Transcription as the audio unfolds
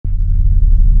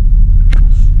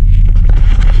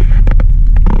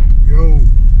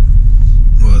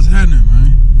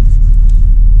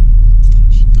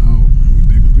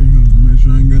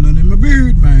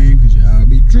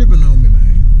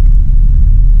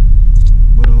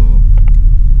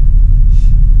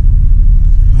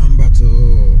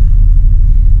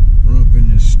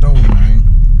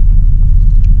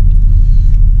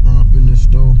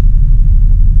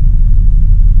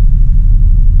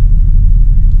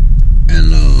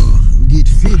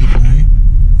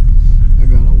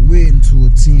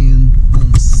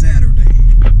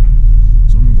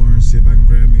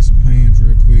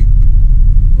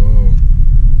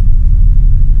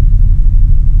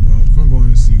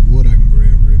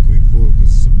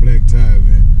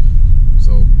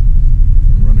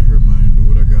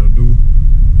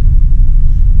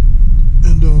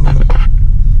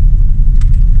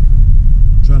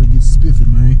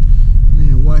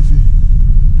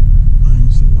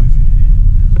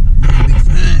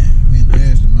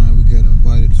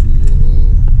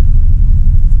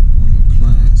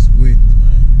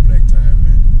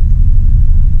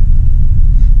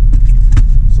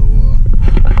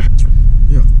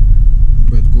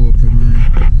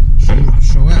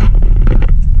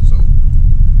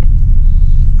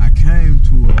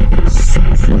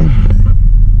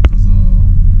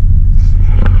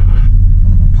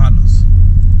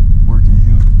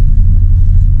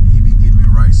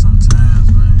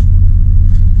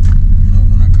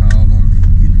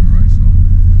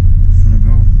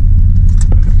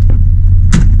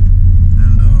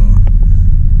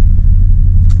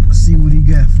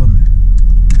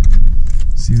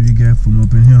guy from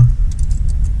up in here.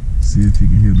 See if he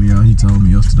can help me out. He told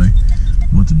me yesterday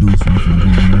what to do, so I'm gonna go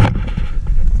in there.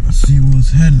 See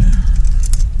what's happening.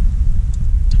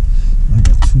 I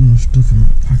got too much stuff in my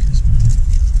pockets, man.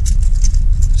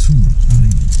 Too much.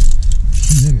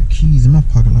 I got keys in my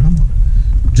pocket like I'm a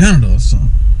janitor or something.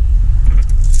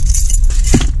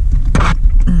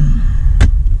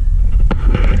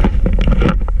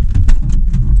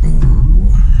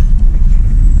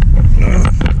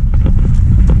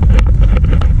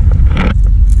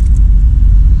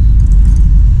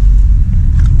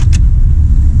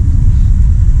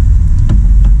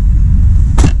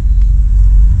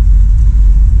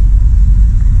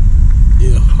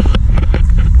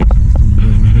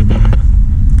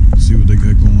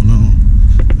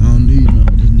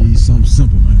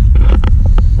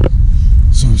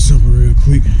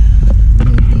 Quick,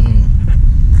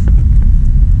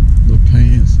 little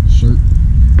pants, shirt,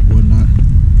 whatnot.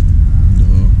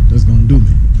 And, that's gonna do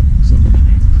me. So I'm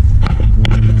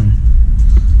going on.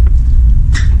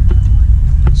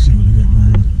 Let's see what they got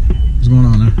going on. What's going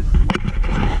on now?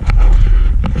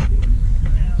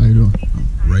 How you doing?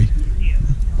 I'm Ray.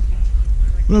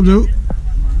 What up, dude?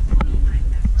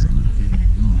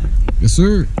 Yes,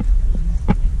 sir.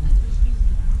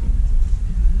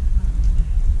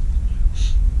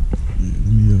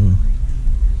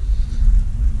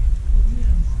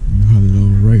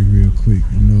 Quick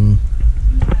and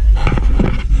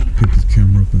pick this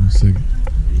camera up in a second.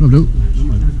 What up, dude?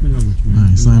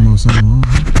 Alright, same old. You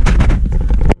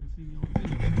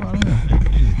proud of that?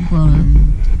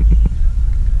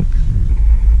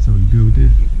 So you good with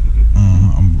this?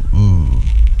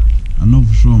 I know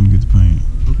for sure I'm gonna get the paint.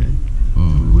 Okay.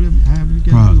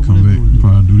 Probably come back.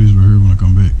 Probably do this right here when I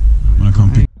come back. When I come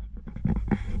pick.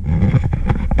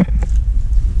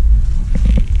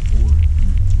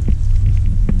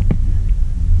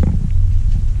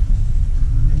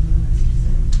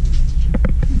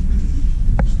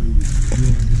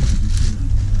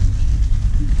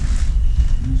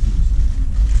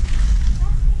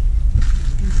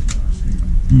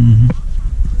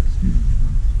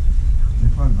 They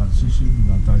probably about 6 shoes,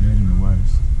 about 38 in the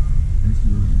whites.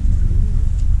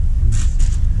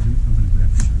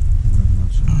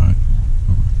 Alright.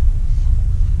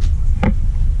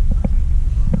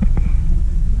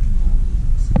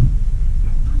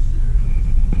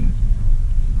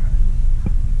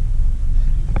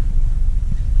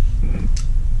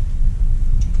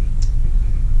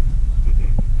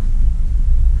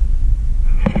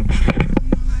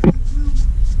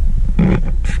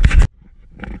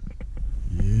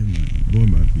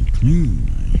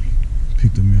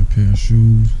 Picked up me a pair of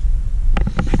shoes.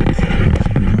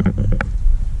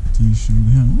 These shoes,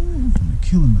 ooh, I'm gonna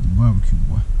kill him at the barbecue,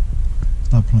 boy.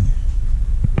 Stop playing.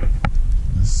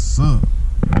 What's up?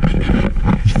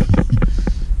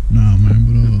 Nah, man,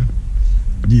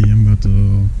 but yeah, I'm about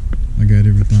to. I got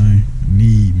everything I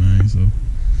need, man. So I'm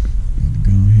about to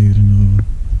go ahead and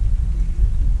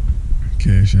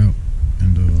cash out,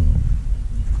 and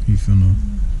he finna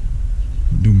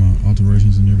do my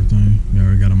alterations and everything. I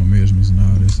already got all my measurements and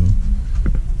all that, so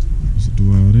once I do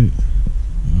all that,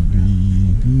 I'll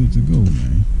be good to go,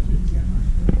 man.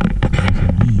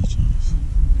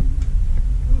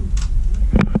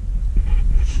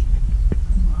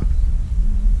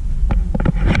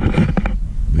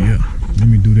 But yeah, let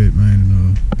me do that, man,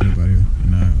 and get up out here,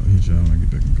 and I'll hit y'all when I get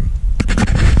back in the car.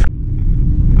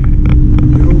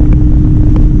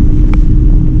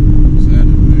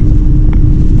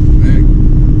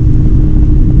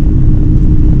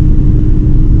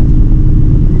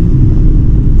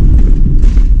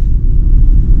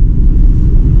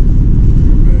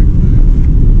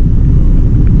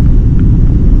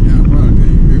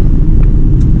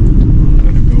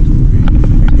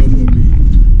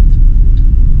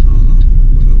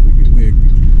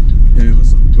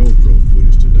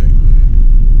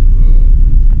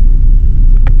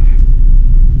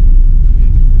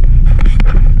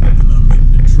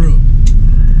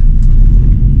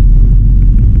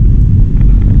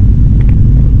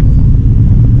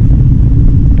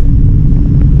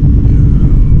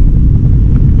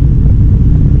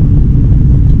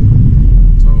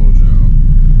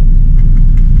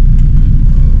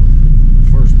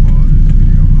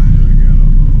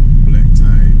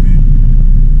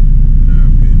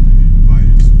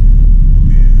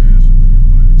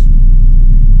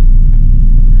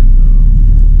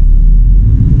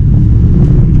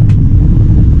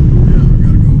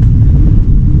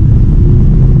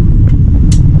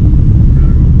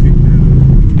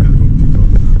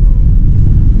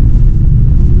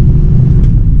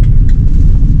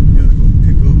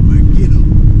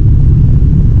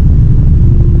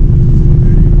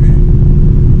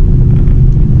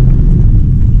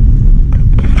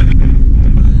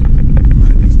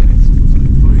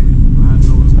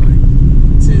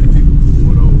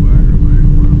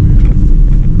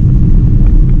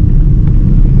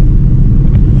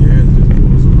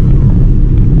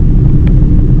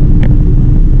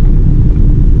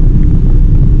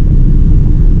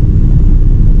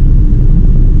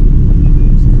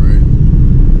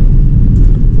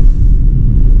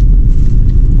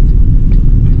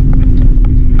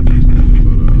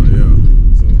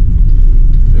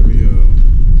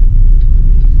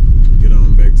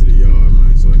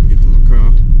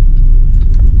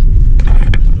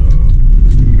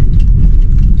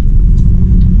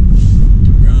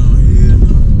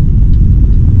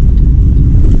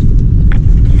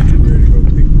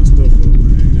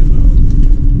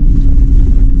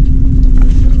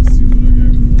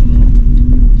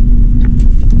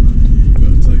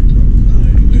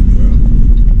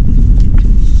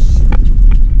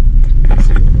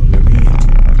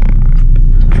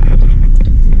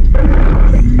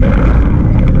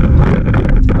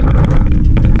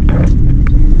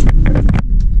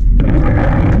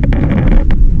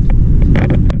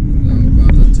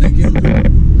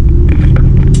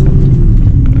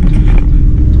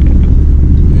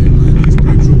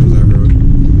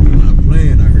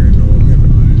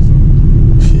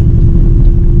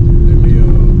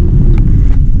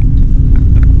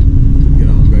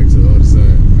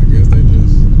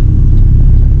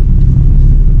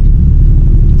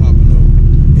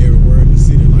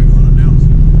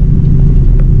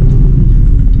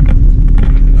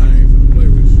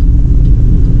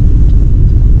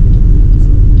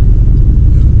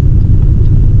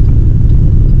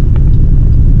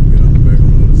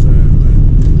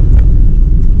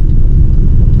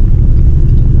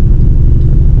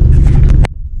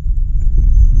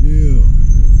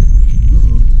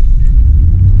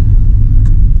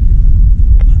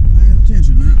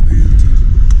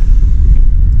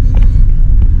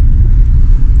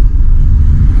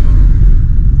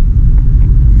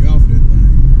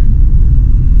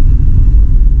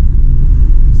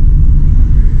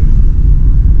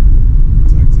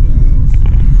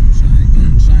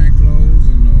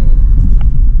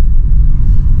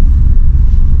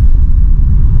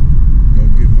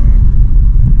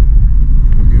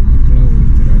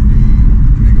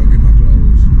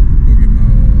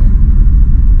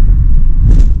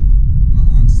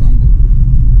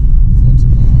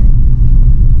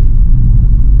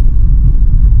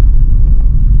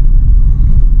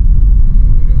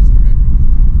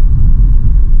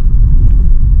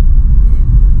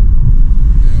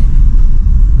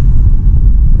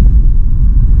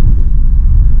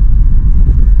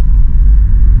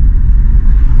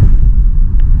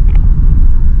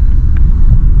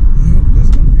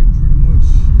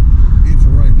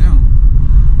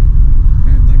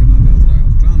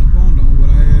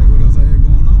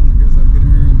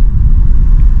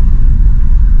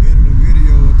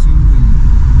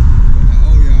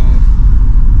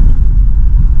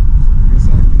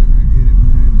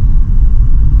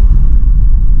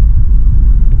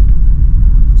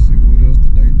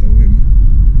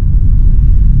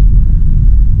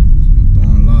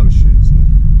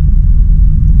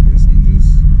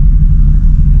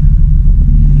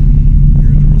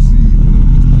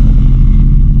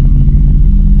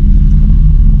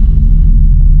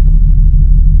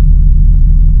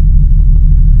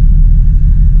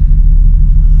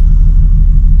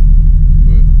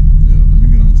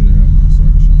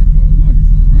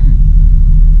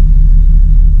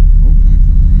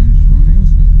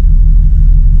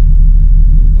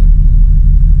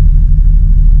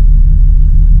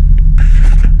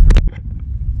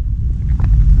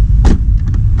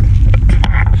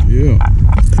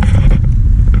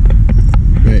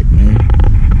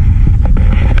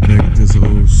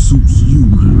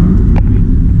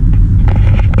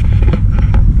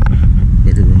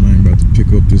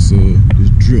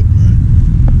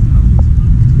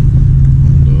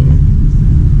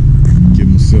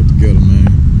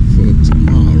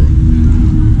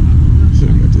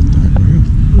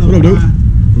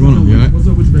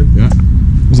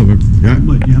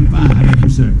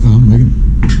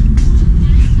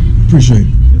 Appreciate it.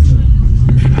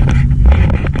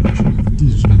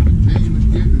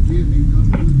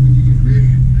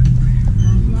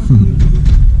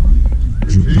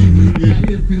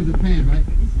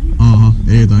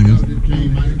 Everything else.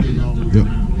 Yep.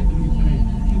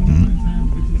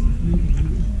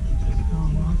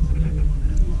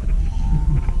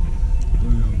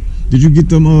 Did you get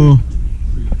them?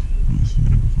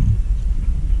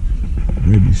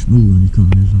 They be smooth when you come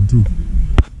in this too.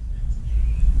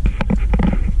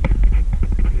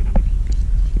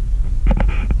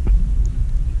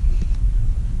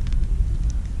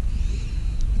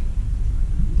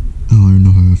 I don't even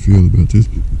know how I feel about this.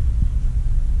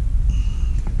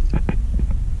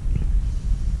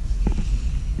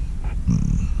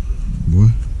 Boy,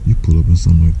 you pull up in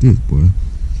something like this, boy.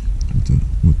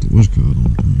 With the what's called on the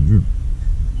thing here.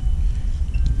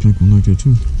 The pink one like that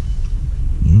too.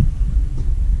 Yep.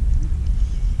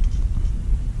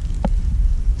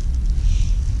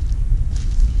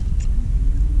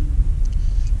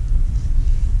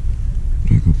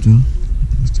 Back up there.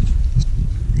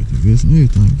 Got the vest and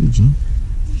everything. Good job.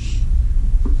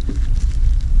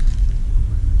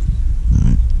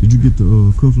 Alright. Did you get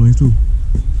the cuff length too?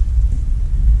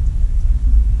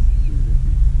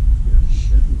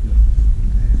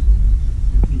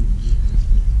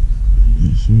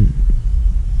 Yeah, sure.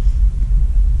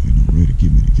 Ain't no ready to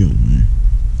get me together, man.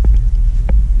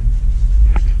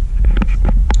 I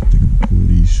think I'm gonna pull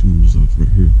these shoes off right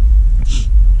here.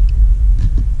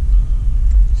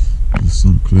 Just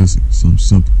something classic, something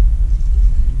simple.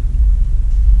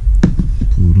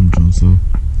 Pull them joints off.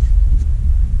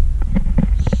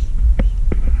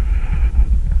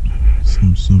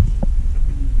 Something simple.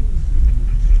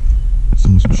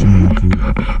 Some shine to it.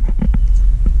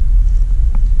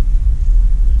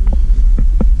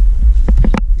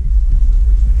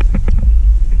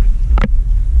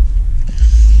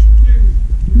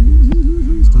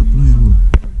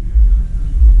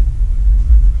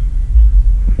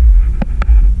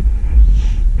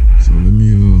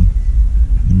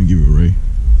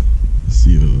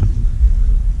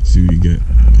 See what you got.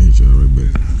 I'll hit y'all right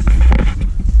back.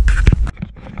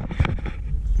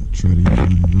 Try these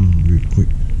things on real quick.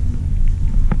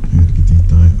 I have to get these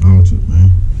things altered, man.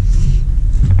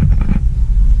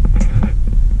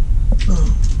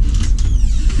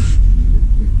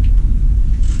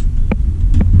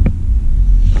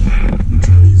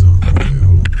 Try these on. Okay,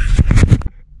 hold on.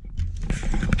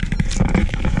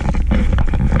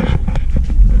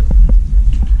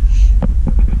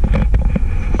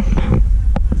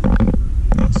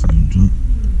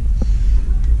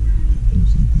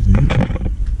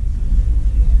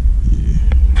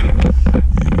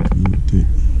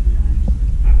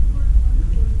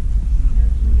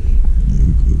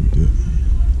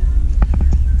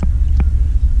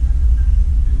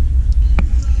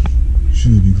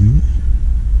 Should be good.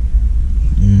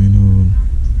 There ain't no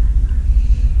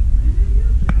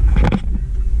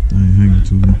thing hanging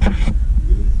too long.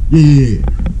 Yeah.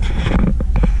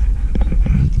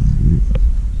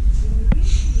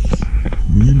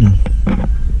 We in there.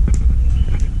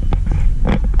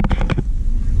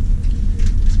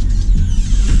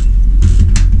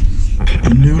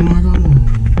 And there like I want.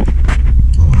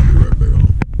 Oh, I'll be right back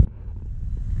on.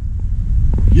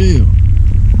 Yeah.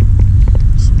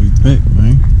 Back,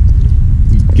 man.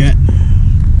 We got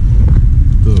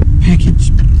the package.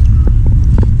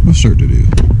 What shirt that is?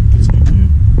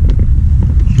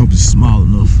 I hope it's small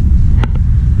enough.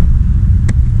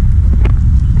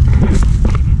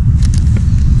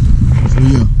 So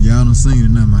yeah, y'all done seen it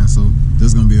now, man. So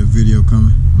there's gonna be a video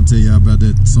coming. I'm gonna tell y'all about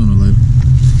that sooner or later.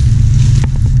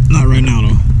 Not right now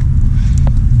though.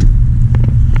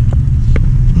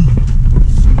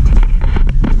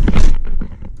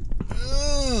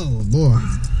 Boy,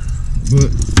 but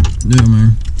yeah,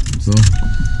 man. So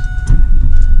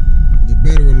the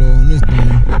battery low on this thing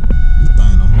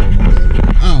don't hold no battery.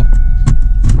 Ow,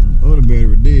 the other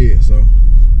battery dead. So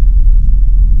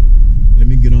let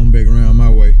me get on back around my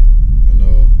way, and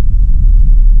I'll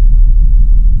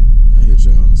hit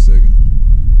y'all in a second.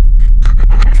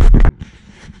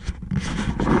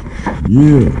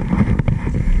 Yeah,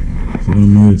 so I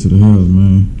made it to the house,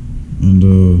 man, and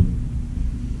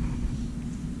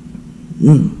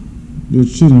yeah,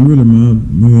 just chilling really, man.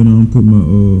 I went on and put my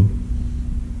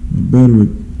battery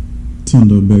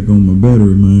tender back on my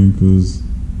battery, man, because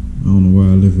I don't know why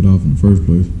I left it off in the first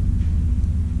place.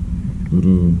 But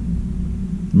I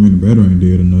mean the battery ain't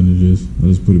dead or nothing. I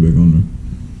just put it back on there.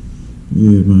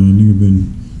 Yeah, man, nigga been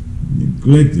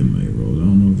neglecting MayRose. I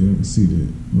don't know if y'all can see that.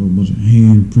 A whole bunch of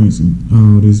handprints and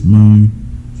all this, man.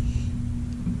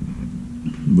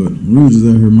 But we was just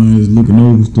out here, man, just looking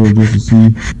over stuff just to see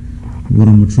what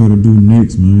I'm gonna try to do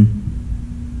next, man.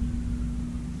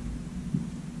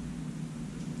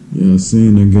 Yeah, I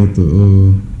seen I got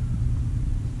the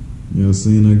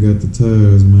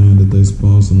tires, man, that they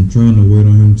sponsored. I'm trying to wait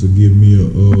on him to give me a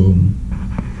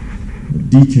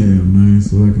decal, man,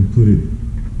 so I can put it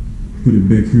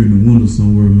back here in the window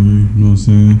somewhere, man. You know what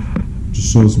I'm saying?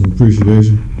 Just show some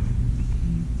appreciation.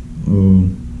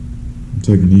 I'm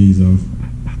taking these off.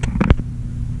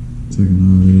 Taking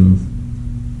all that off.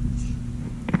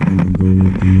 I'm gonna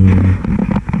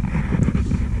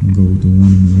go with the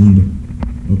one in the window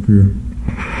up here.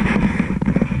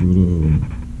 But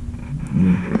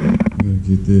yeah, gotta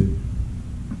get that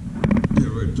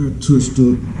right there touched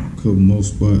up. Couple more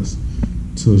spots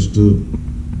touched up.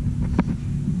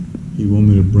 He want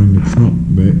me to bring the trunk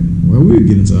back. Well, we'll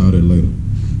get into all that later.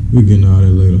 But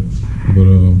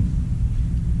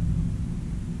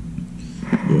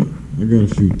yeah, I got a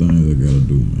few things I gotta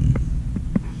do, man.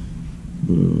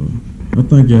 But I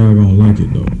think y'all gonna like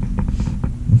it though.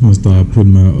 I'm gonna start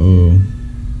putting my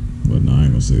well, no, I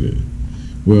ain't gonna say that.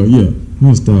 Well, yeah, I'm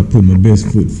gonna start putting my best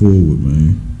foot forward,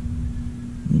 man,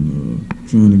 and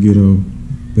trying to get her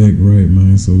back right,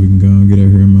 man, so we can go and get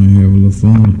out here, man, have a little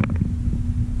fun.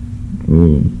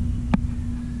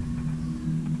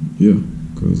 Yeah,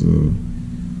 cause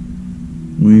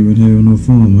we ain't been having no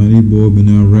fun, man. These boys been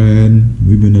out riding.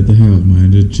 We been at the house,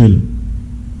 man, just chilling.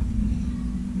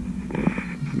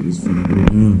 It's finna go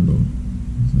down though.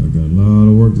 So I got a lot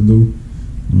of work to do.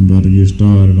 I'm about to get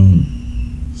started on it.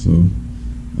 So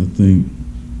I think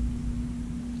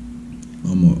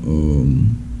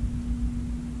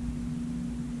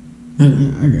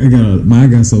I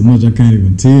got so much I can't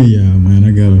even tell y'all, man.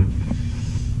 I'm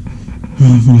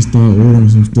gonna start ordering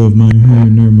some stuff, man, here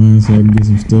and there, man, so I can get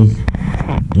some stuff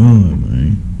done,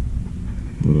 man.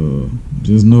 But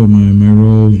just know, man,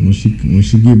 MayRose, when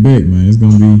she get back, man, she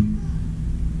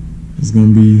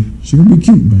gonna be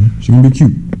cute, man. She gonna be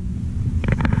cute.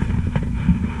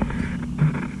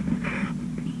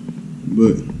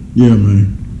 But yeah,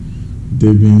 man.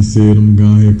 That being said, I'm gonna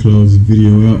go ahead and close this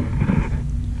video out.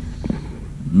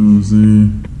 You know what I'm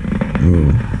saying?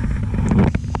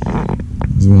 I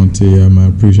just want to tell y'all,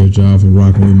 man, I appreciate y'all for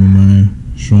rocking with me, man,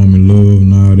 showing me love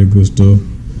and all that good stuff.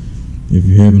 If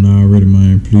you haven't already,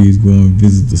 man, please go and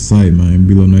visit the site, man,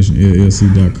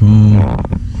 BeeloNationLLC.com. You know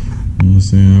what I'm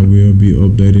saying? I will be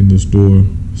updating the store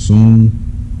soon.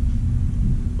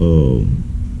 Go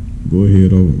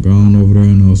ahead, go on over there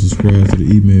and subscribe to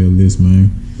the email list,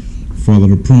 man. Follow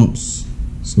the prompts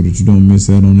so that you don't miss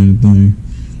out on anything.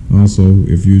 Also,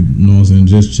 if you know what I'm saying,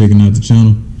 just checking out the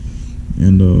channel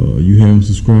and you haven't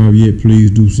subscribed yet,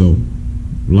 please do so.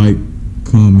 Like,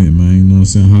 comment, man. You know what I'm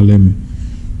saying? Holler at me.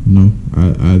 You know, I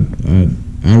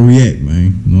react,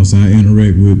 man. You know what I'm saying? I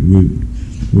interact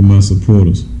with my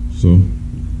supporters. So,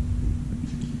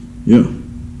 yeah.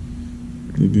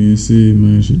 That being said,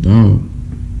 man, it's your dog.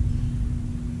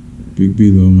 Big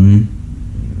Beelo, man.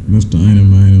 Mr. Ain't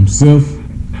Man himself.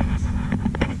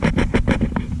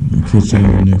 I'll catch y'all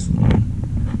on the next one.